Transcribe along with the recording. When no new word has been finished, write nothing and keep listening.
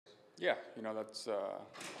Yeah, that's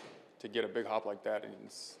to get a big hop like that, and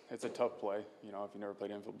it's a tough play. If you never played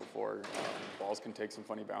infield before, balls can take some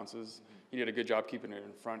funny bounces. He did a good job keeping it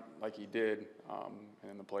in front like he did, and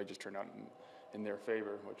then the play just turned out in their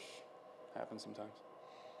favor, which happens sometimes.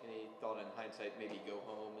 Any thought in hindsight, maybe go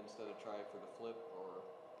home instead of try for the flip, or?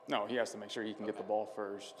 No, he has to make sure he can get the ball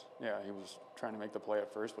first. Yeah, he was trying to make the play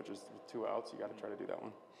at first, which is with 2 outs. You got to try to do that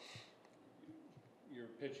one. Your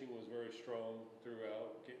pitching was very strong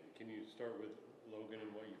throughout. Can you start with Logan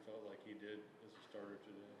and what you felt like he did as a starter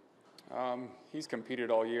today? He's competed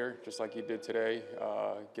all year, just like he did today.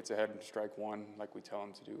 Gets ahead and strike one, like we tell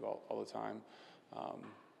him to do all the time.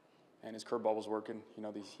 And his curveball was working.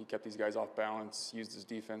 He kept these guys off balance, used his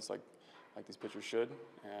defense like these pitchers should,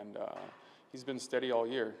 and he's been steady all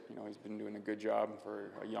year. He's been doing a good job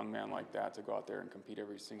for a young man like that to go out there and compete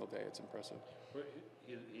every single day. It's impressive. Well,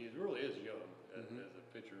 he really is young as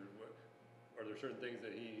a pitcher. Are there certain things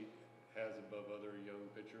that he has above other young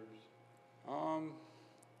pitchers?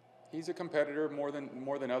 He's a competitor more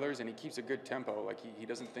than others, and he keeps a good tempo. Like he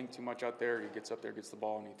doesn't think too much out there. He gets up there, gets the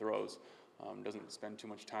ball, and he throws. Doesn't spend too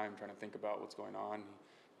much time trying to think about what's going on.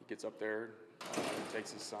 He gets up there,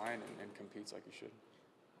 takes his sign, and competes like he should.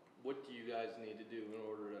 What do you guys need to do in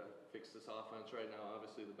order to fix this offense right now?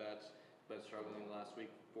 Obviously, the bat's been struggling last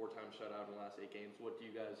week, 4 times shutout in the last 8 games. What do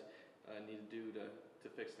you guys need to do to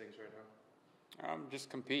fix things right now? Just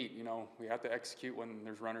compete. We have to execute when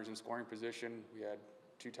there's runners in scoring position. We had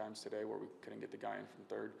 2 times today where we couldn't get the guy in from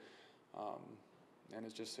third. And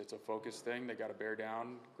it's a focus thing. They got to bear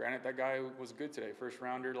down. Granted, that guy was good today, first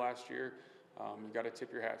rounder last year. You got to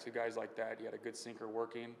tip your hat to guys like that. He had a good sinker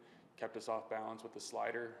working, kept us off balance with the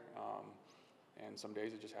slider. And some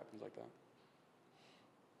days it just happens like that.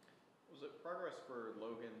 Was it progress for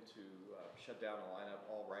Logan to shut down a lineup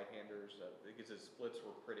all right-handers? Because his splits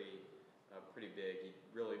were pretty big. He'd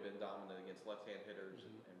really been dominant against left-hand hitters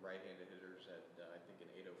and right-handed hitters at I think an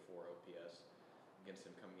 804 OPS against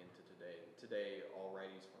him coming into today. Today, all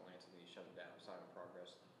righties for Lansing, he shut him down. Sign of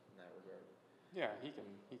progress in that regard. Yeah, he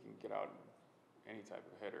can get out any type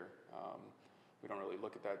of hitter. We don't really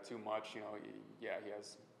look at that too much. He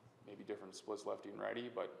has maybe different splits lefty and righty,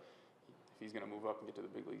 but if he's going to move up and get to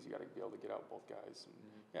the big leagues, you got to be able to get out both guys. And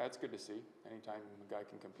yeah, it's good to see. Anytime a guy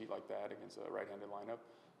can compete like that against a right-handed lineup,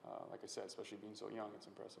 like I said, especially being so young, it's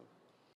impressive.